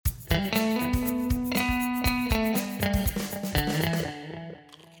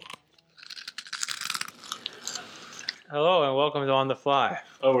welcome to On the Fly.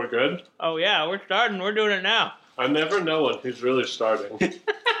 Oh, we're good? Oh yeah, we're starting. We're doing it now. I never know when who's really starting.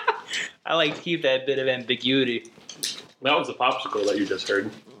 I like to keep that bit of ambiguity That was a popsicle that you just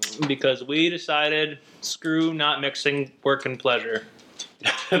heard. because we decided, screw not mixing work and pleasure.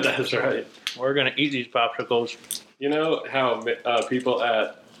 That's right. We're gonna eat these popsicles. You know how people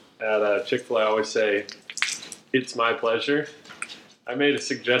at Chick-fil-A always say, "It's my pleasure"? I made a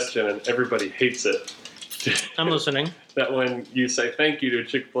suggestion and everybody hates it. I'm listening. That when you say thank you to a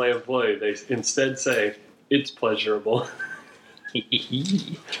Chick-fil-A employee, they instead say, "It's pleasurable."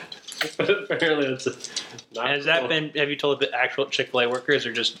 But apparently that's not Has cool. that been? Have you told the actual Chick-fil-A workers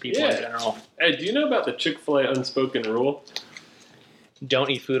or just people in general? Hey, do you know about the Chick-fil-A unspoken rule? Don't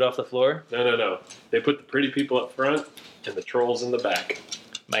eat food off the floor. No. They put the pretty people up front and the trolls in the back,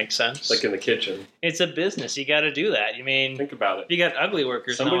 Makes sense. like in the kitchen. It's a business. You got to do that. You mean, Think about it. if you got ugly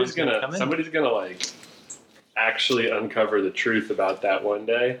workers, Somebody's no one's gonna come in. somebody's gonna like actually uncover the truth about that one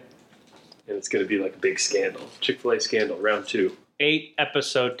day, and it's gonna be like a big scandal. Chick-fil-A scandal, round 2.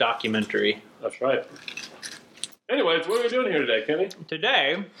 8-episode documentary. That's right. Anyways, what are we doing here today, Kenny?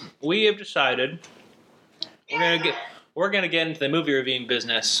 Today, we have decided we're gonna get into the movie reviewing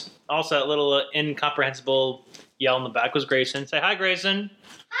business. Also, that little incomprehensible yell in the back was Grayson. Say hi, Grayson.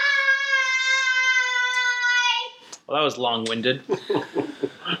 Hi! Well, that was long-winded.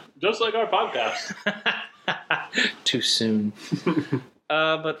 Just like our podcast. Too soon.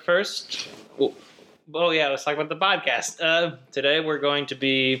 But first, let's talk about the podcast. Today, we're going to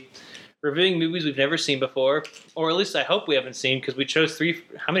be reviewing movies we've never seen before, or at least I hope we haven't seen, because we chose 3.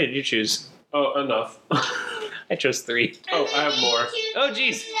 How many did you choose? Oh, enough. I chose 3. Oh, I have more. Oh,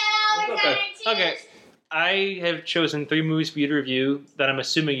 jeez. Okay. I have chosen 3 movies for you to review that I'm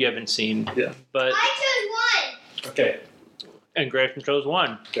assuming you haven't seen. Yeah. But I chose Okay. and Grayson chose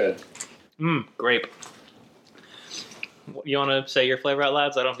 1. Good. Grape. You want to say your flavor out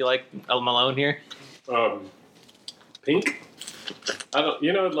loud so I don't feel like I'm alone here? Pink. I don't.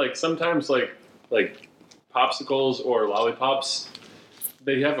 You know, like sometimes, like popsicles or lollipops,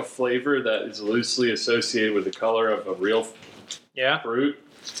 they have a flavor that is loosely associated with the color of a real Yeah? fruit.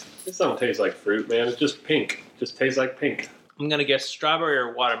 This don't taste like fruit, man. It's just pink. It just tastes like pink. I'm going to guess strawberry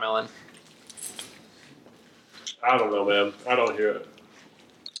or watermelon. I don't know, man. I don't hear it.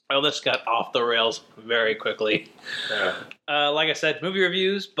 Well, this got off the rails very quickly. Yeah. Like I said, movie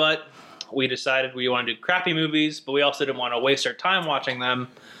reviews, but we decided we want to do crappy movies, but we also didn't want to waste our time watching them.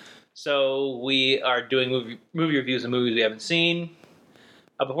 So we are doing movie reviews of movies we haven't seen.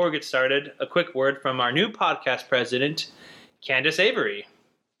 Before we get started, a quick word from our new podcast president, Candace Avery.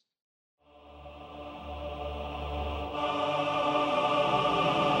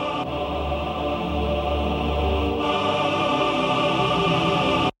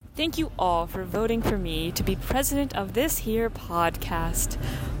 Thank you all for voting for me to be president of this here podcast.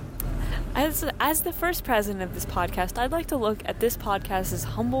 As the first president of this podcast, I'd like to look at this podcast's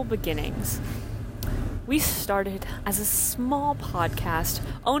humble beginnings. We started as a small podcast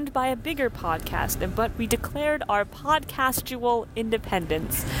owned by a bigger podcast, but we declared our podcastual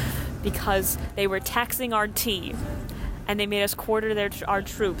independence because they were taxing our tea and they made us quarter our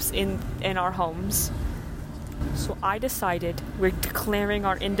troops in our homes. So I decided we're declaring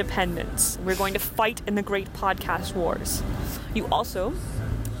our independence. We're going to fight in the great podcast wars. You also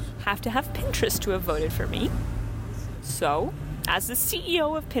have to have Pinterest to have voted for me. So, as the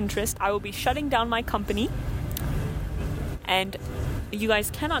CEO of Pinterest, I will be shutting down my company. And you guys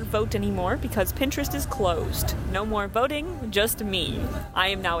cannot vote anymore because Pinterest is closed. No more voting, just me. I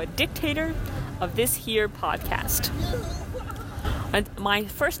am now a dictator of this here podcast. And my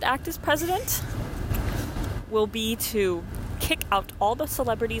first act as president will be to kick out all the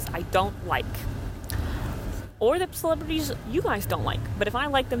celebrities I don't like. Or the celebrities you guys don't like. But if I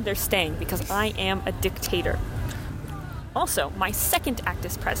like them, they're staying because I am a dictator. Also, my second act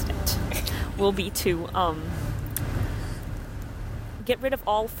as president will be to get rid of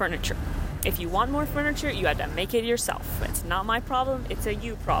all furniture. If you want more furniture, you have to make it yourself. It's not my problem, it's a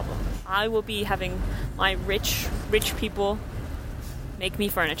you problem. I will be having my rich people make me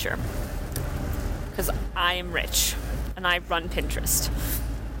furniture. Because I am rich, and I run Pinterest.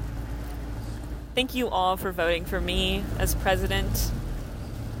 Thank you all for voting for me as president.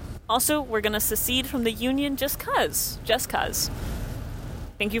 Also, we're going to secede from the union just cuz. Just cuz.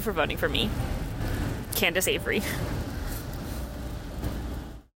 Thank you for voting for me. Candace Avery.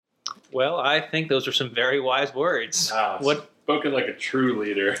 Well, I think those are some very wise words. Spoken like a true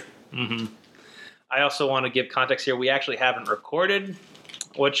leader. Mm-hmm. I also want to give context here. We actually haven't recorded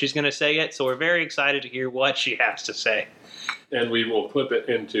what she's going to say yet, so we're very excited to hear what she has to say. And we will clip it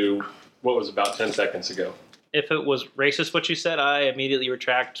into what was about 10 seconds ago. If it was racist what she said, I immediately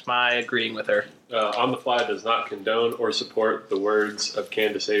retract my agreeing with her. On the Fly does not condone or support the words of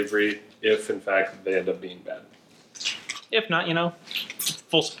Candace Avery if, in fact, they end up being bad. If not,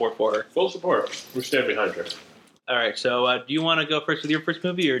 full support for her. Full support. We stand behind her. All right, so do you want to go first with your first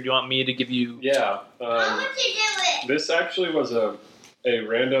movie, or do you want me to give you... Yeah. I want to do it. This actually was a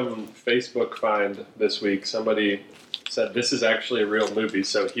random Facebook find this week. Somebody said this is actually a real movie.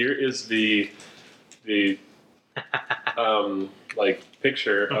 So here is the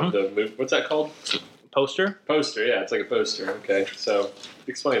picture of the movie. What's that called? Poster? Poster, yeah, it's like a poster. Okay, so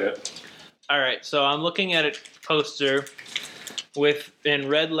explain it. All right, so I'm looking at a poster in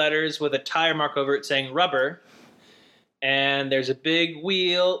red letters with a tire mark over it saying rubber. And there's a big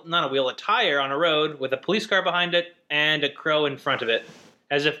a tire on a road with a police car behind it and a crow in front of it.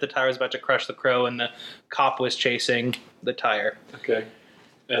 As if the tire was about to crush the crow and the cop was chasing the tire. Okay.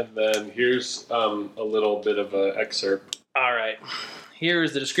 And then here's a little bit of an excerpt. All right. Here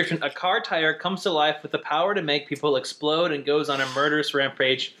is the description. A car tire comes to life with the power to make people explode and goes on a murderous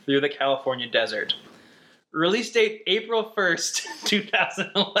rampage through the California desert. Release date April 1st,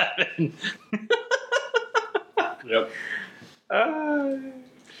 2011. Yep.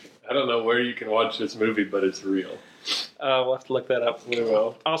 I don't know where you can watch this movie, but it's real. We'll have to look that up. We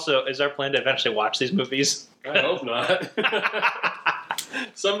will. Also, is our plan to eventually watch these movies? I hope not.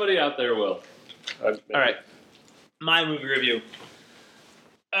 Somebody out there will. All right. My movie review.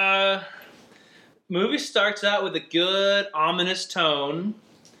 Movie starts out with a good, ominous tone.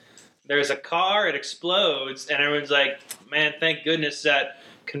 There's a car, it explodes, and everyone's like, man, thank goodness that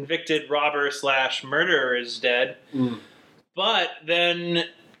convicted robber/murderer is dead. Mm. But then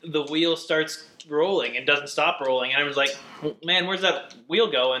the wheel starts rolling and doesn't stop rolling, and everyone's like, man, where's that wheel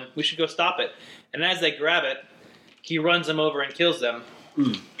going? We should go stop it. And as they grab it, he runs them over and kills them.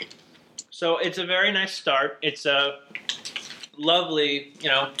 Mm. So it's a very nice start. It's a lovely,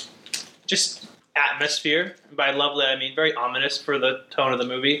 just atmosphere. By lovely, I mean very ominous for the tone of the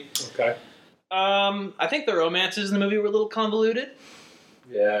movie. Okay. I think the romances in the movie were a little convoluted.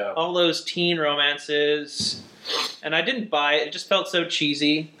 Yeah. All those teen romances. And I didn't buy it. It just felt so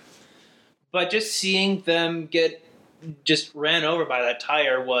cheesy. But just seeing them get just ran over by that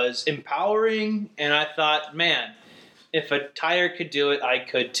tire was empowering. And I thought, man, if a tire could do it, I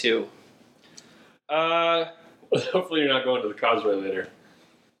could too. Hopefully you're not going to the Causeway later.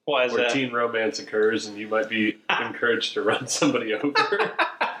 Why is where that? teen romance occurs and you might be encouraged to run somebody over.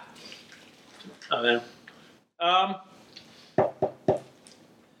 Oh, man.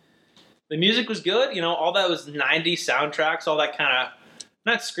 The music was good. All that was 90s soundtracks, all that kind of,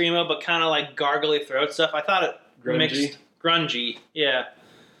 not screamo, but kind of like gargly throat stuff. I thought it Grungy? mixed. Grungy, yeah.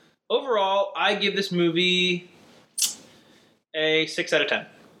 Overall, I give this movie a 6 out of 10.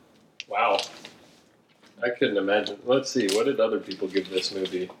 Wow. I couldn't imagine. Let's see. What did other people give this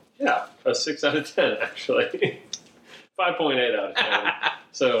movie? Yeah, a 6 out of 10, actually. 5.8 out of 10.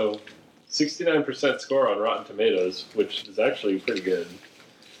 So, 69% score on Rotten Tomatoes, which is actually pretty good.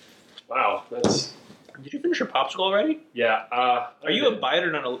 Wow, that's... Did you finish your popsicle already? Yeah. Are you a biter,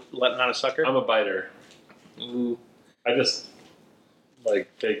 not a sucker? I'm a biter. Ooh. I just,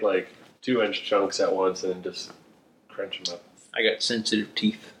 take 2-inch chunks at once and just crunch them up. I got sensitive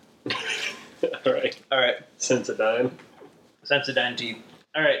teeth. All right. Sensodyne. Sensodyne teeth.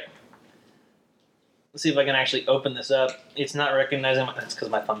 All right. Let's see if I can actually open this up. It's not recognizing that's because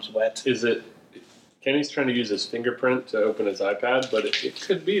my thumb's wet. Is it... Kenny's trying to use his fingerprint to open his iPad, but it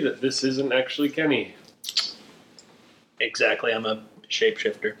could be that this isn't actually Kenny. Exactly. I'm a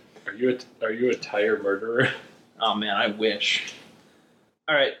shapeshifter. Are you a tire murderer? Oh, man, I wish.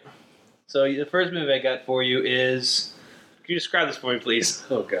 All right. So the first movie I got for you is... Can you describe this for me, please?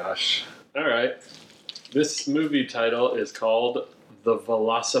 Oh, gosh. All right. This movie title is called The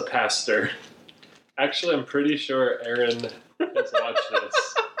Velocipaster. Actually, I'm pretty sure Aaron has watched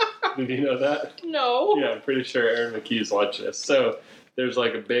this. Did you know that? No. Yeah, I'm pretty sure Aaron McKee's watched this. So there's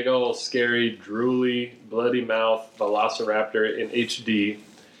a big old scary, drooly, bloody mouth velociraptor in HD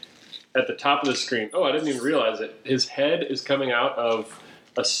at the top of the screen. Oh, I didn't even realize it. His head is coming out of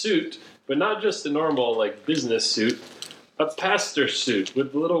a suit, but not just a normal business suit. A pastor suit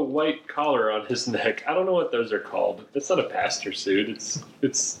with a little white collar on his neck. I don't know what those are called. It's not a pastor suit.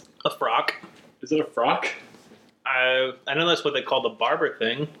 It's A frock. Is it a frock? I know that's what they call the barber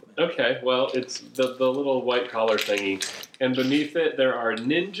thing. Okay, well, it's the little white collar thingy. And beneath it, there are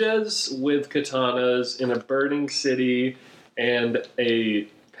ninjas with katanas in a burning city and a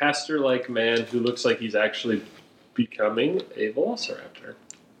pastor-like man who looks like he's actually becoming a velociraptor.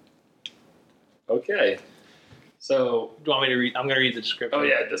 Okay. So, Do you want me to read? I'm going to read the description. oh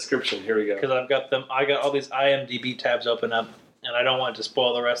yeah, description. Here we go. Because I got all these IMDb tabs open up, and I don't want to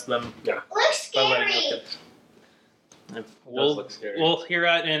spoil the rest of them. Looks by letting you scary. look at it. Does look scary. We'll hear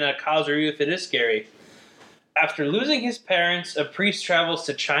out in Kyle's review if it is scary. After losing his parents, a priest travels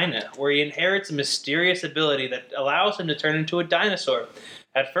to China, where he inherits a mysterious ability that allows him to turn into a dinosaur.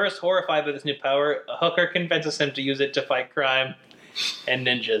 At first horrified by this new power, a hooker convinces him to use it to fight crime and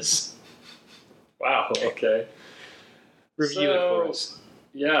ninjas. Wow. Okay. Review it for us.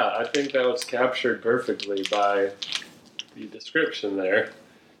 Yeah, I think that was captured perfectly by the description there,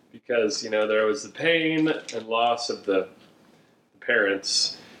 because there was the pain and loss of the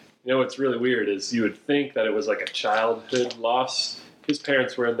parents. What's really weird is you would think that it was like a childhood loss. His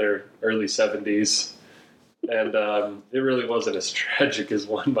parents were in their early 70s, and it really wasn't as tragic as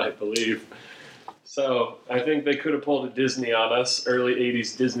one might believe. So I think they could have pulled a Disney on us, early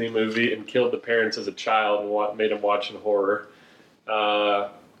 80s Disney movie, and killed the parents as a child and made them watch in horror.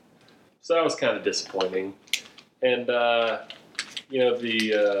 So that was kind of disappointing. And,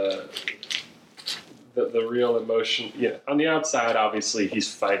 the real emotion, on the outside, obviously,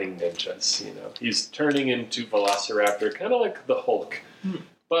 he's fighting ninjas, He's turning into Velociraptor, kind of like the Hulk.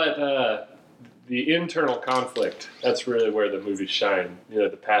 But the internal conflict, that's really where the movies shine.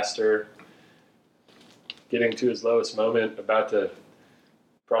 The pastor getting to his lowest moment, about to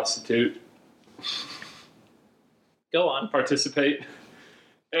prostitute. Go on. Participate.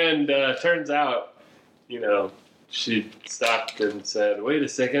 And turns out, she stopped and said, wait a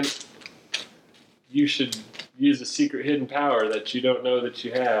second, you should use a secret hidden power that you don't know that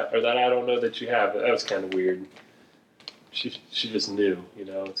you have, or that I don't know that you have. That was kind of weird. She just knew,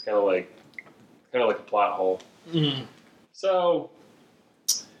 it's kind of like a plot hole. Mm. So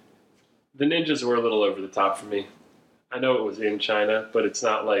the ninjas were a little over the top for me. I know it was in China, but it's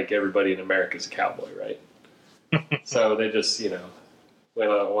not like everybody in America is a cowboy, right? So they just, went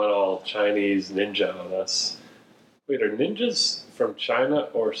all Chinese ninja on us. Wait, are ninjas from China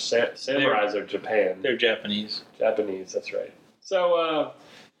or samurais are Japan? They're Japanese. Japanese, that's right. So,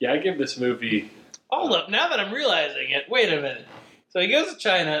 I give this movie... Hold up, now that I'm realizing it, wait a minute. So he goes to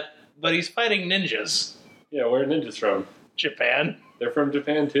China, but he's fighting ninjas. Yeah, where are ninjas from? Japan. They're from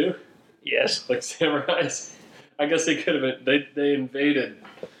Japan too? Yes. Like samurais? I guess they could have been... They invaded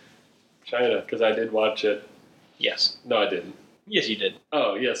China, because I did watch it. Yes. No, I didn't. Yes, you did.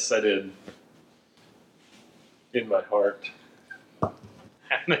 Oh, yes, I did. In my heart. How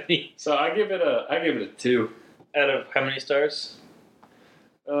many? So I give it a 2. Out of how many stars?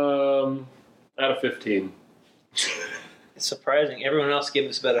 Out of 15. It's surprising. Everyone else gave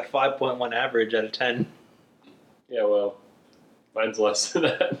this about a 5.1 average out of 10. Yeah, well, mine's less than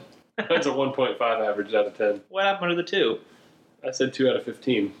that. Mine's a 1.5 average out of 10. What happened to the 2? I said 2 out of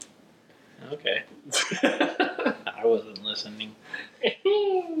 15. Okay. I wasn't listening.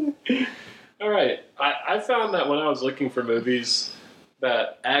 All right. I found that when I was looking for movies,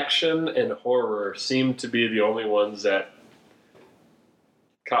 that action and horror seemed to be the only ones that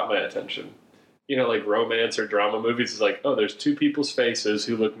caught my attention. Like romance or drama movies is like, oh, there's two people's faces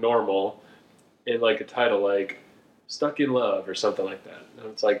who look normal in like a title like Stuck in Love or something like that. And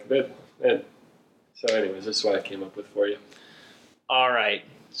it's like that. And so anyways, this is what I came up with for you. All right.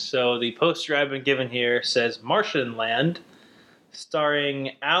 So the poster I've been given here says Martian Land,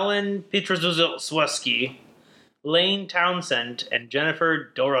 starring Alan Pietraszewski, Lane Townsend, and Jennifer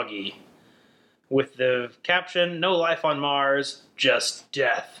Dorogi, with the caption, "No life on Mars, just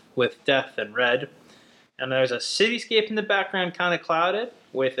death," with death in red. And there's a cityscape in the background, kind of clouded,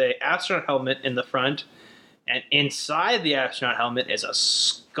 with an astronaut helmet in the front, and inside the astronaut helmet is a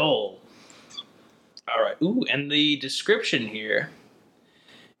skull. All right. Ooh, and the description here.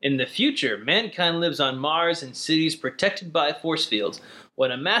 In the future, mankind lives on Mars in cities protected by force fields.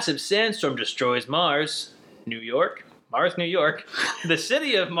 When a massive sandstorm destroys Mars, New York, the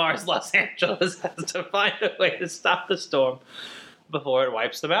city of Mars, Los Angeles, has to find a way to stop the storm before it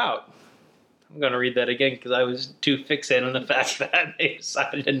wipes them out. I'm going to read that again because I was too fixated on the fact that they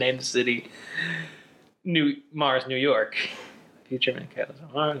decided to name the city Mars, New York. Future mankind lives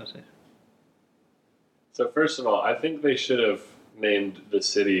on Mars. So first of all, I think they should have named the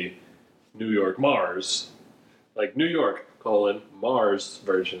city New York Mars, like New York, Mars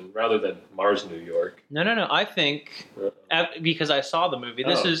version, rather than Mars, New York. No. I think, because I saw the movie,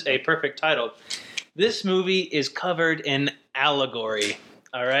 this is a perfect title. This movie is covered in allegory,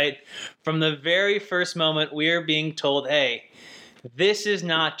 all right? From the very first moment, we're being told, hey, this is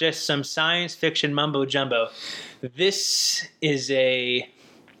not just some science fiction mumbo-jumbo. This is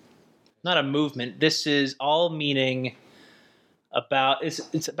not a movement. This is all meaning about,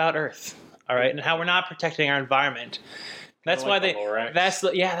 it's about Earth, All right, and how we're not protecting our environment. That's why like the Lorax.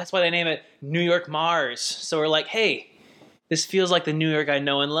 That's why they name it New York Mars. So we're like, hey, this feels like the New York I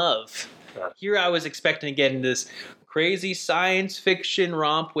know and love. Here I was expecting to get into this crazy science fiction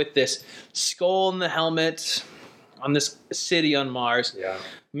romp with this skull in the helmet on this city on Mars. Yeah.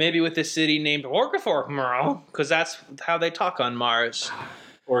 Maybe with a city named Orgaformar, because that's how they talk on Mars.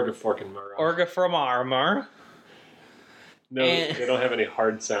 Orgaforkenmar. Orgaformar. No, they don't have any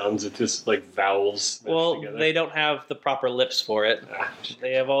hard sounds. It's just like vowels. Well, together. they don't have the proper lips for it.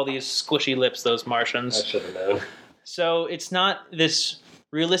 They have all these squishy lips, those Martians. I should have known. So it's not this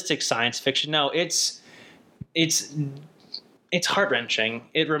realistic science fiction. No, it's heart-wrenching.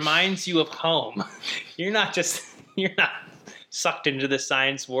 It reminds you of home. You're not sucked into the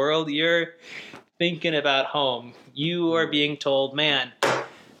science world. You're thinking about home. You are being told, man,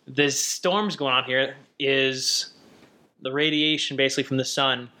 this storm's going on here is the radiation basically from the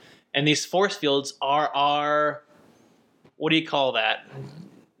sun, and these force fields are what do you call that?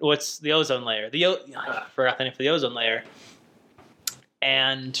 What's the ozone layer? I forgot the name for the ozone layer.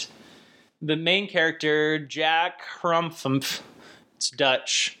 And the main character, Jack Hrumpf, it's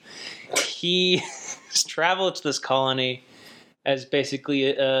Dutch. He traveled to this colony as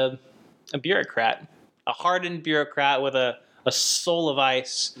basically a bureaucrat, a hardened bureaucrat with a soul of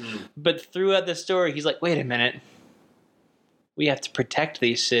ice. But throughout the story, he's like, wait a minute. We have to protect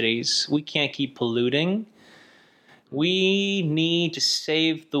these cities. We can't keep polluting. We need to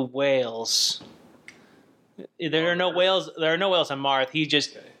save the whales. There are no whales on Mars. He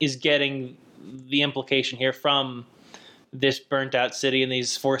just is getting the implication here from this burnt out city and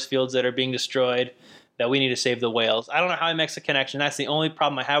these force fields that are being destroyed that we need to save the whales. I don't know how he makes the connection. That's the only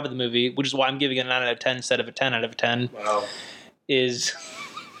problem I have with the movie, which is why I'm giving it a 9 out of 10 instead of a 10 out of 10. Wow. Is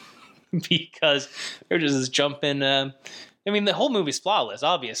because they're just jumping. I mean, the whole movie's flawless,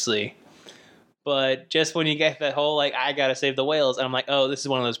 obviously. But just when you get that whole, like, I gotta save the whales, and I'm like, oh, this is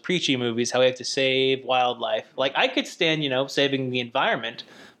one of those preachy movies, how we have to save wildlife. Like, I could stand, saving the environment,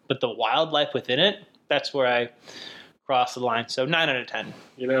 but the wildlife within it, that's where I cross the line. So 9 out of 10.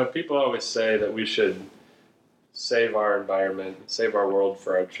 People always say that we should save our environment, save our world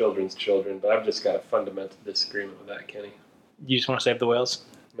for our children's children, but I've just got a fundamental disagreement with that, Kenny. You just want to save the whales?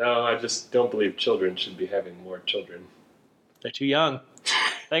 No, I just don't believe children should be having more children. They're too young.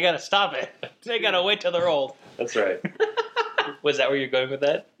 They gotta stop it. They gotta wait till they're old. That's right. Was that where you're going with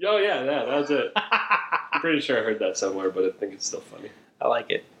that? Oh, yeah, that was it. I'm pretty sure I heard that somewhere, but I think it's still funny. I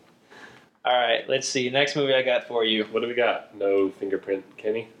like it. All right, let's see. Next movie I got for you. What do we got? No fingerprint,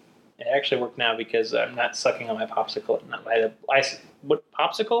 Kenny? It actually worked now because I'm not sucking on my popsicle. Not my ice. What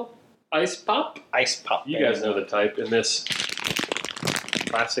popsicle? Ice Pop? Ice Pop. You guys know the type in this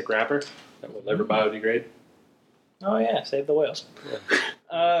plastic wrapper that will never biodegrade. Oh yeah, save the whales.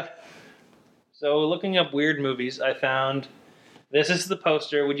 Yeah. So looking up weird movies, I found this is the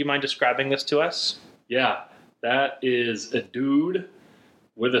poster. Would you mind describing this to us? Yeah, that is a dude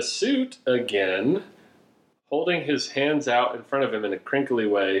with a suit again, holding his hands out in front of him in a crinkly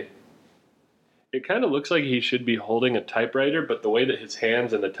way. It kind of looks like he should be holding a typewriter, but the way that his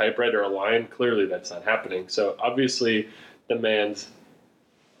hands and the typewriter align, clearly that's not happening. So obviously the man's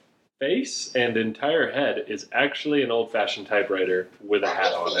face and entire head is actually an old-fashioned typewriter with a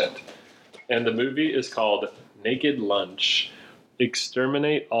hat on it. And the movie is called Naked Lunch.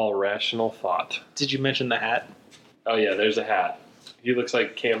 Exterminate all rational thought. Did you mention the hat? Oh yeah, there's a hat. He looks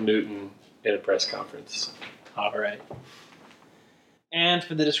like Cam Newton in a press conference. All right. And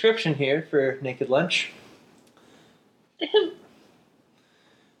for the description here for Naked Lunch.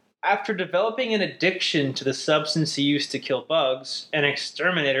 After developing an addiction to the substance he used to kill bugs, an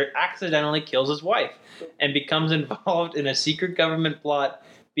exterminator accidentally kills his wife and becomes involved in a secret government plot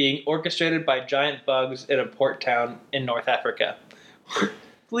being orchestrated by giant bugs in a port town in North Africa.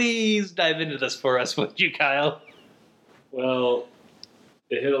 Please dive into this for us, would you, Kyle? Well,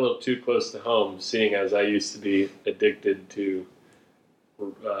 it hit a little too close to home, seeing as I used to be addicted to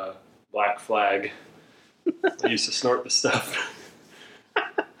Black Flag. I used to snort the stuff.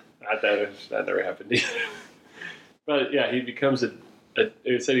 That never happened either. But yeah, he becomes it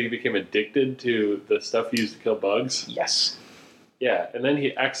said he became addicted to the stuff he used to kill bugs. Yes. Yeah, and then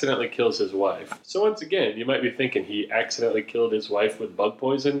he accidentally kills his wife. So once again, you might be thinking he accidentally killed his wife with bug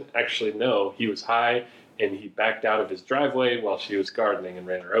poison. Actually, no, he was high and he backed out of his driveway while she was gardening and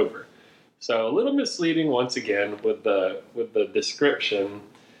ran her over. So a little misleading once again with the description.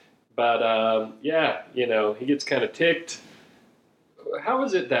 But yeah, he gets kind of ticked. How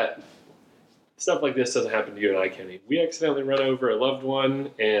is it that stuff like this doesn't happen to you and I, Kenny? We accidentally run over a loved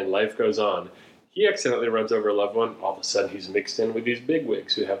one and life goes on. he accidentally runs over a loved one. All of a sudden, he's mixed in with these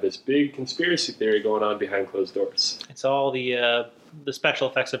bigwigs who have this big conspiracy theory going on behind closed doors. It's all the special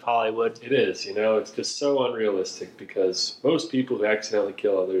effects of Hollywood. It is, it's just so unrealistic because most people who accidentally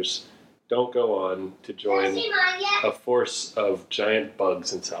kill others don't go on to join a force of giant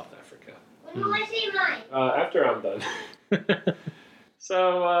bugs in South Africa. When do I see mine? After I'm done.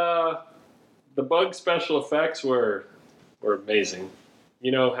 So, the bug special effects were amazing.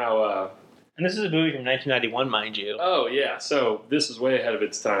 You know how... and this is a movie from 1991, mind you. Oh, yeah. So, this is way ahead of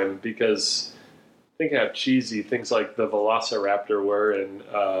its time because... Think how cheesy things like the Velociraptor were in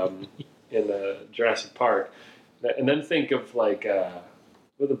the Jurassic Park, and then think of like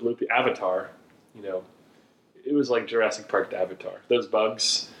with the Avatar. It was like Jurassic Park to Avatar. Those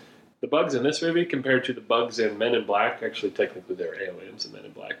bugs, the bugs in this movie compared to the bugs in Men in Black. Actually, technically, they're aliens in Men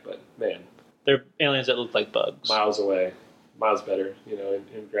in Black, but man, they're aliens that look like bugs. Miles away, miles better.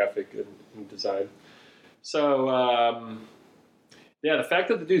 In graphic and design. So. Yeah, the fact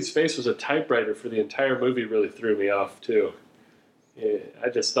that the dude's face was a typewriter for the entire movie really threw me off, too. Yeah, I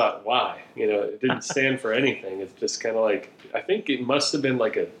just thought, why? It didn't stand for anything. It's just kind of like, I think it must have been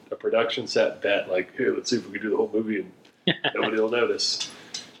like a production set bet, like, hey, let's see if we can do the whole movie and nobody will notice.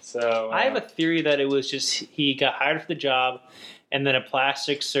 So I have a theory that it was just he got hired for the job and then a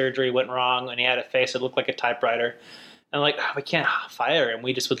plastic surgery went wrong and he had a face that looked like a typewriter. And we can't fire him.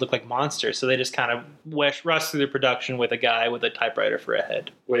 We just would look like monsters. So they just kind of rushed through the production with a guy with a typewriter for a head.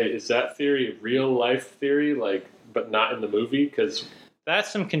 Wait, is that theory real life theory, but not in the movie? Because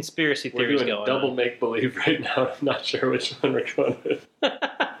that's some conspiracy theories going on. We're doing double make-believe right now. I'm not sure which one we're going with.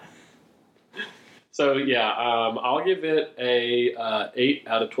 So, yeah, I'll give it a 8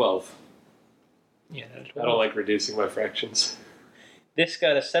 out of 12. Yeah, I don't like reducing my fractions. This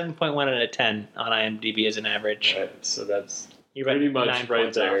got a 7.1 out of 10 on IMDb as an average. Right, so that's You're pretty much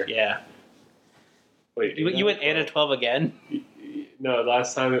right there. Off. Yeah. Wait, you went 8 out of 12 again? No,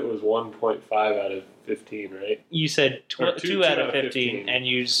 last time it was 1.5 out of 15, right? You said 2 out of 15, and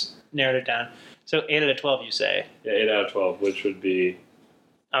you narrowed it down. So 8 out of 12, you say? Yeah, 8 out of 12, which would be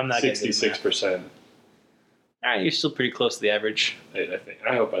I'm not 66%. All right, you're still pretty close to the average. I think.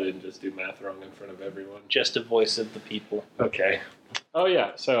 I hope I didn't just do math wrong in front of everyone. Just a voice of the people. Okay. Oh,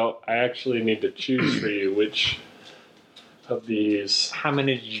 yeah. So I actually need to choose for you which of these. How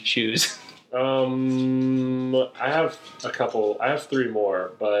many did you choose? I have a couple. I have 3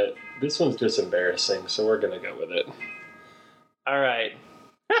 more, but this one's just embarrassing, so we're going to go with it. All right.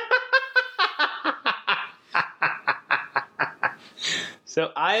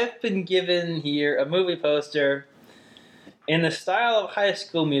 So I've been given here a movie poster in the style of High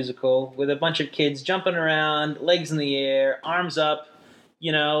School Musical with a bunch of kids jumping around, legs in the air, arms up,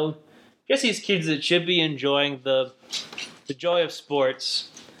 just these kids that should be enjoying the joy of sports,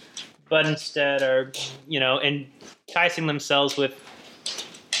 but instead are, enticing themselves with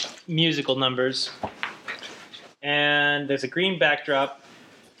musical numbers. And there's a green backdrop,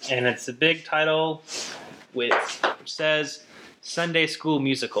 and it's a big title which says Sunday School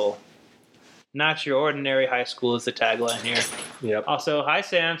Musical. Not your ordinary high school is the tagline here. Yep. Also, hi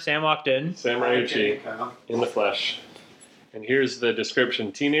Sam. Sam walked in. Sam Raiucci in the flesh. And here's the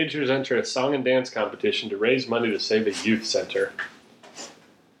description. Teenagers enter a song and dance competition to raise money to save a youth center.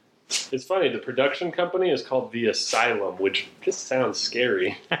 It's funny, the production company is called The Asylum, which just sounds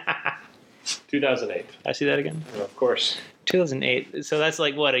scary. 2008. I see that again? Well, of course. 2008. So that's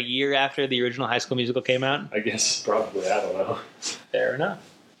a year after the original High School Musical came out? I guess probably. I don't know. Fair enough.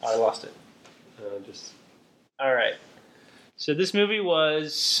 I lost it. All right. So this movie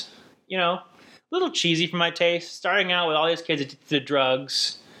was, a little cheesy for my taste. Starting out with all these kids addicted to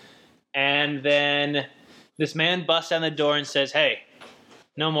drugs. And then this man busts down the door and says, hey,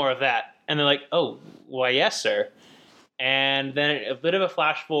 no more of that. And they're like, oh, why, yes, sir. And then a bit of a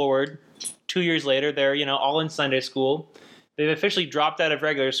flash forward. 2 years later, they're, all in Sunday school. They've officially dropped out of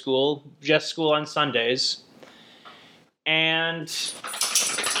regular school, just school on Sundays. And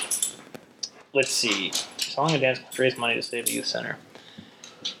let's see. Song and dance to raise money to save a youth center.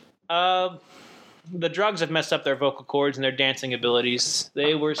 The drugs have messed up their vocal cords and their dancing abilities.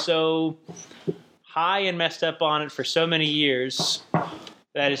 They were so high and messed up on it for so many years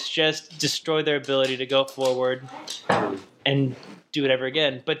that it's just destroyed their ability to go forward and do it ever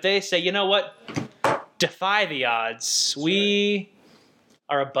again. But they say, you know what? Defy the odds. We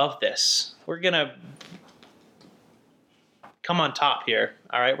are above this. We're going to come on top here.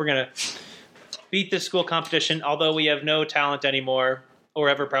 All right? We're going to beat this school competition, although we have no talent anymore, or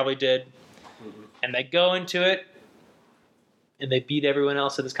ever probably did. Mm-hmm. And they go into it, and they beat everyone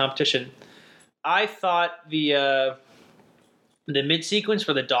else at this competition. I thought the mid-sequence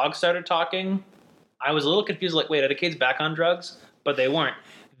where the dog started talking I was a little confused, like, wait, are the kids back on drugs? But they weren't.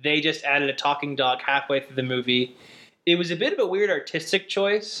 They just added a talking dog halfway through the movie. It was a bit of a weird artistic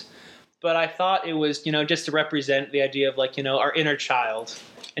choice, but I thought it was, just to represent the idea of, like, our inner child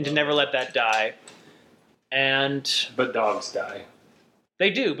and to never let that die. But dogs die. They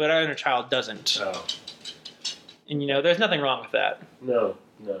do, but our inner child doesn't. Oh. And, there's nothing wrong with that. No,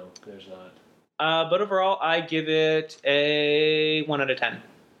 there's not. But overall, I give it a 1 out of 10.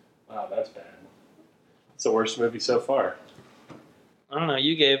 Wow, that's bad. It's the worst movie so far. I don't know.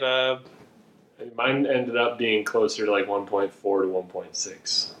 You gave Mine ended up being closer to like 1.4 to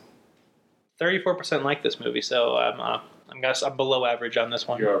 1.6. 34% like this movie, so I'm below average on this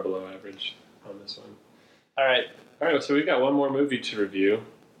one. You are below average on this one. All right. So we got one more movie to review.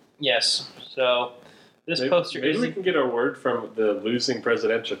 Yes. So this poster maybe is... we can get a word from the losing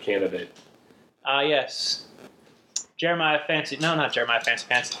presidential candidate. Yes. Jeremiah Fancy... No, not Jeremiah Fancy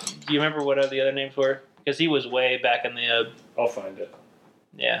Pants. Do you remember what the other names were? Because he was way back in the... I'll find it.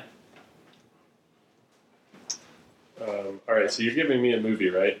 Yeah. All right, so you're giving me a movie,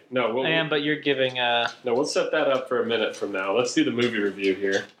 right? No, I am, but you're giving... No, we'll set that up for a minute from now. Let's do the movie review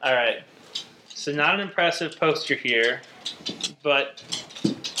here. All right. So not an impressive poster here, but...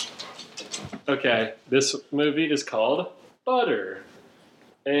 Okay, this movie is called Butter.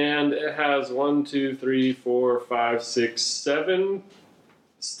 And it has 1, 2, 3, 4, 5, 6, 7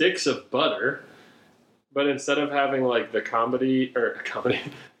 sticks of butter. But instead of having like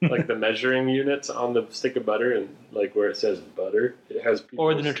like the measuring units on the stick of butter and like where it says butter, it has people's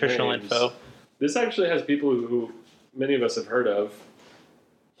Or the nutritional names. info. This actually has people who many of us have heard of.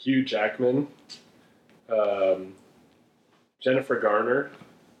 Hugh Jackman, Jennifer Garner,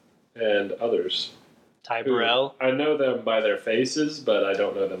 and others. Ty Burrell. I know them by their faces, but I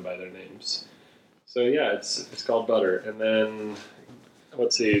don't know them by their names. So yeah, it's called Butter. And then,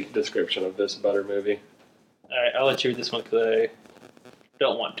 what's the description of this Butter movie? All right, I'll let you read this one because I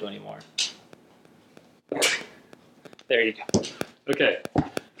don't want to anymore. There you go. Okay.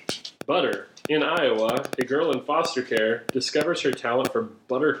 Butter. In Iowa, a girl in foster care discovers her talent for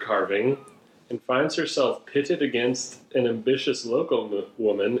butter carving and finds herself pitted against an ambitious local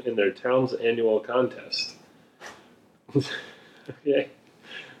woman in their town's annual contest. Okay.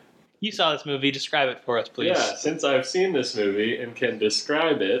 You saw this movie. Describe it for us, please. Yeah, since I've seen this movie and can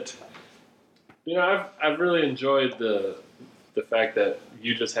describe it, I've really enjoyed the fact that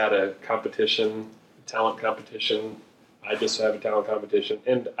you just had a competition, talent competition. I just have a talent competition,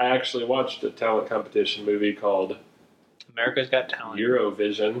 and I actually watched a talent competition movie called America's Got Talent.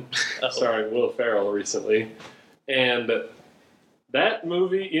 Eurovision, starring Will Ferrell recently. And that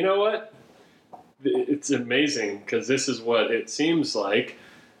movie, you know what? It's amazing because this is what it seems like.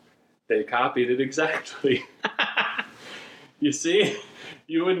 They copied it exactly. You see?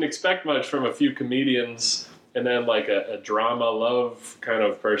 You wouldn't expect much from a few comedians and then like a drama love kind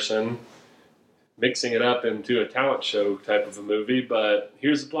of person mixing it up into a talent show type of a movie. But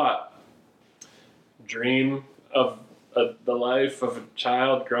here's the plot. Dream of the life of a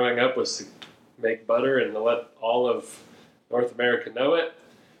child growing up was to make butter and to let all of North America know it.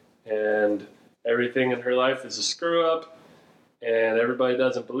 And everything in her life is a screw up. And everybody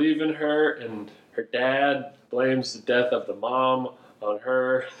doesn't believe in her. And her dad blames the death of the mom on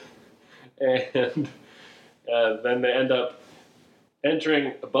her. And then they end up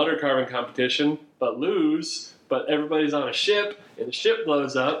entering a butter carving competition, but lose. But everybody's on a ship, and the ship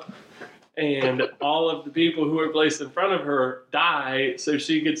blows up. And all of the people who are placed in front of her die, so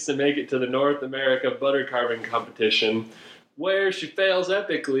she gets to make it to the North America butter carving competition, where she fails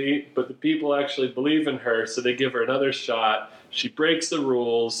epically, but the people actually believe in her, so they give her another shot. She breaks the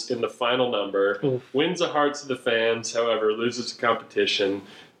rules in the final number, wins the hearts of the fans, however, loses the competition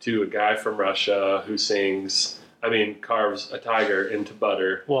to a guy from Russia who carves a tiger into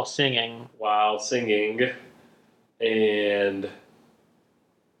butter. While singing. And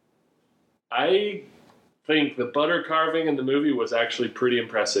I think the butter carving in the movie was actually pretty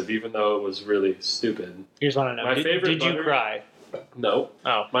impressive, even though it was really stupid. Here's what I know. Did you cry? No.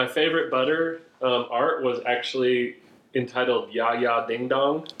 Oh. My favorite butter art was actually entitled Ya Ya Ding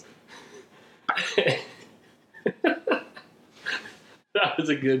Dong. That was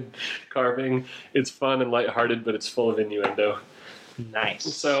a good carving. It's fun and lighthearted, but it's full of innuendo.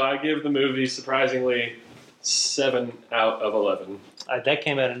 Nice. So I give the movie, surprisingly, 7 out of 11. That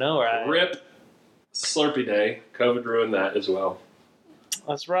came out of nowhere. RIP Slurpee Day. COVID ruined that as well.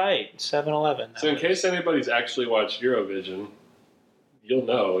 That's right. 7-Eleven. So in case anybody's actually watched Eurovision, you'll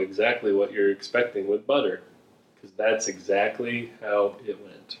know exactly what you're expecting with butter. Because that's exactly how it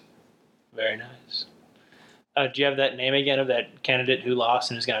went. Very nice. Do you have that name again of that candidate who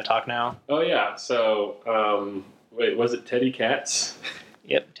lost and is going to talk now? Oh, yeah. So, wait, was it Teddy Katz?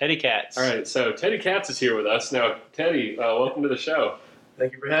 Yep, Teddy Katz. All right, so Teddy Katz is here with us. Now, Teddy, welcome to the show.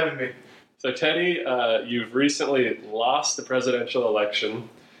 Thank you for having me. So, Teddy, you've recently lost the presidential election.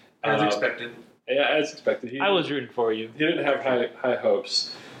 As expected. Yeah, as expected. I was rooting for you. He didn't have high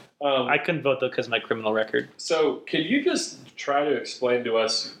hopes. I couldn't vote, though, because of my criminal record. So, can you just try to explain to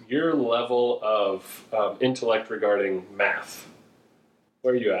us your level of intellect regarding math?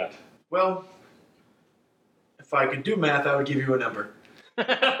 Where are you at? Well, if I could do math, I would give you a number.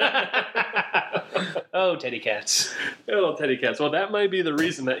 Oh, Teddy Katz. Little Teddy Katz. Well, that might be the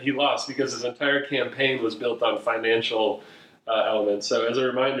reason that he lost, because his entire campaign was built on financial elements. So, as a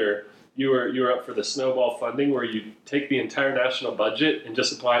reminder, you were up for the snowball funding, where you take the entire national budget and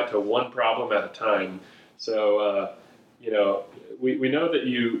just apply it to one problem at a time. So, we know that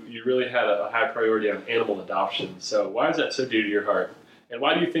you really had a high priority on animal adoption. So, why is that so dear to your heart? And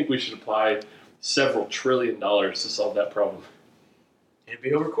why do you think we should apply several $1 trillion to solve that problem? It'd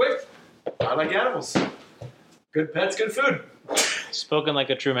be over quick. I like animals. Good pets, good food. Spoken like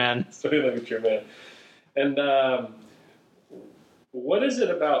a true man. Spoken like a true man. And what is it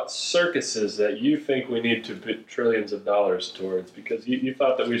about circuses that you think we need to put trillions of dollars towards? Because you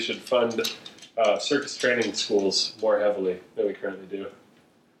thought that we should fund circus training schools more heavily than we currently do.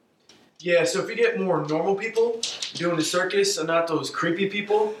 Yeah, so if you get more normal people doing the circus and not those creepy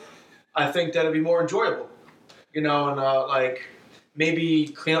people, I think that'd be more enjoyable. And maybe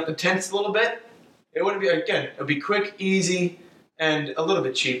clean up the tents a little bit. It wouldn't be, again, it would be quick, easy, and a little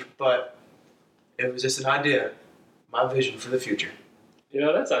bit cheap, but it was just an idea, my vision for the future.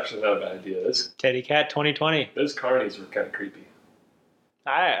 That's actually not a bad idea. Teddy Cat 2020. Those carnies were kind of creepy.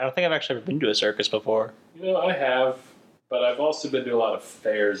 I don't think I've actually ever been to a circus before. I have, but I've also been to a lot of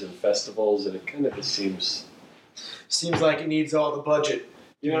fairs and festivals, and it kind of just seems like it needs all the budget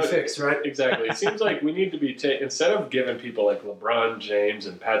to be fixed, right? Exactly. It seems like we need to be instead of giving people like LeBron James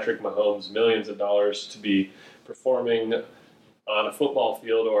and Patrick Mahomes millions of dollars to be performing on a football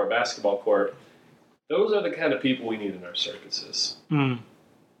field or a basketball court, those are the kind of people we need in our circuses. Mm.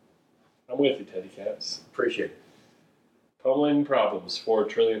 I'm with you, Teddy Katz. Appreciate it. Pummeling problems, $4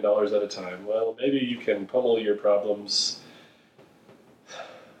 trillion at a time. Well, maybe you can pummel your problems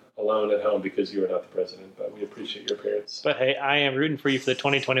alone at home because you are not the president, but we appreciate your appearance. But hey, I am rooting for you for the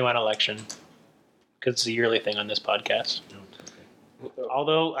 2021 election because it's a yearly thing on this podcast. Okay.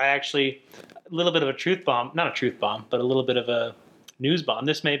 Although a little bit of a truth bomb, not a truth bomb, but a little bit of a news bomb.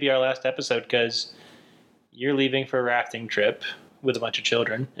 This may be our last episode because you're leaving for a rafting trip with a bunch of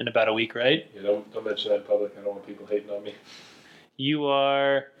children in about a week, right? Yeah, don't mention that in public. I don't want people hating on me. You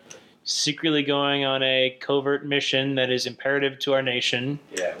are secretly going on a covert mission that is imperative to our nation.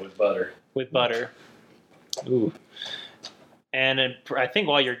 Yeah, with butter. With butter. Ooh. And I think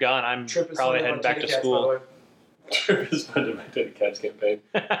while you're gone, I'm probably heading back to school. Trip is funded by Teddy Katz campaign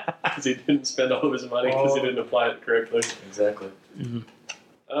because he didn't spend all of his money because he didn't apply it correctly. Exactly. Mm-hmm.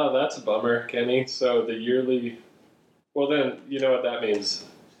 Oh, that's a bummer, Kenny. So the yearly... Well, then, you know what that means.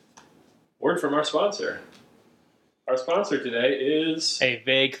 Word from our sponsor. Our sponsor today is... a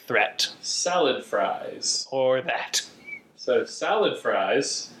vague threat. Salad fries. Or that. So salad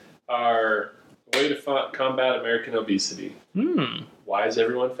fries are a way to combat American obesity. Why is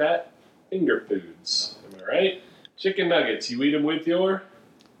everyone fat? Finger foods. Am I right? Chicken nuggets, you eat them with your...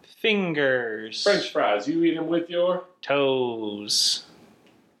 fingers. French fries, you eat them with your... toes.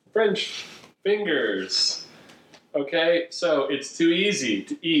 French fingers. Okay, so it's too easy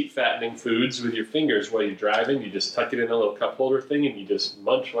to eat fattening foods with your fingers while you're driving. You just tuck it in a little cup holder thing and you just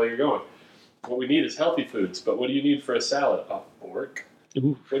munch while you're going. What we need is healthy foods, but what do you need for a salad? A fork.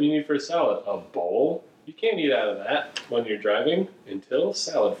 Ooh. What do you need for a salad? A bowl. You can't eat out of that when you're driving until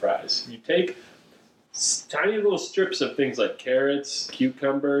salad fries. You take tiny little strips of things like carrots,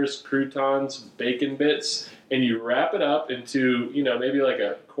 cucumbers, croutons, bacon bits, and you wrap it up into, maybe like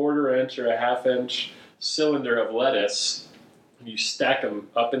a 1/4 inch or a 1/2 inch cylinder of lettuce. And you stack them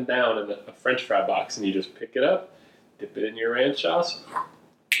up and down in a French fry box, and you just pick it up, dip it in your ranch sauce,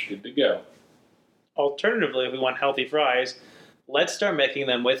 good to go. Alternatively, if we want healthy fries, let's start making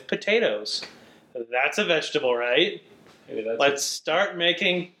them with potatoes. That's a vegetable, right? Maybe Let's start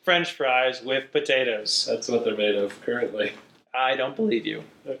making French fries with potatoes. That's what they're made of currently. I don't believe you.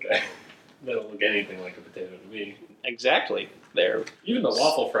 Okay. They don't look anything like a potato to me. Exactly. Even the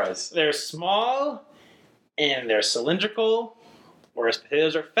waffle fries. They're small and they're cylindrical, whereas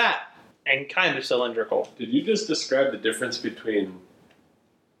potatoes are fat and kind of cylindrical. Did you just describe the difference between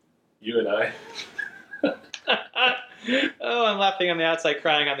you and I? Oh, I'm laughing on the outside,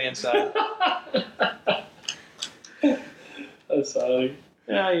 crying on the inside. Sorry.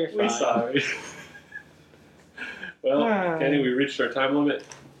 Yeah, you're We're fine. sorry. Well, Kenny, we reached our time limit.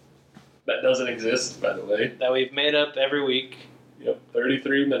 That doesn't exist, by the way. That we've made up every week. Yep,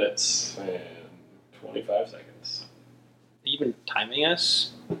 33 minutes and 25 seconds. You've been timing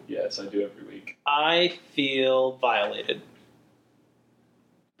us. Yes, I do every week. I feel violated.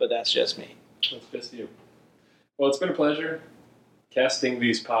 But that's just me. That's just you. Well, it's been a pleasure casting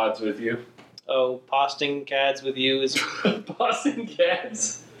these pods with you. Oh, posting CADs with you is... Posting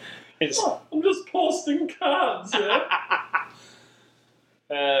cats. is I'm just posting cards, yeah?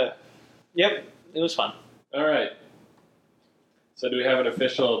 yep, it was fun. All right. So do we have an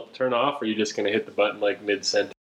official turn off, or are you just going to hit the button like mid-sentence?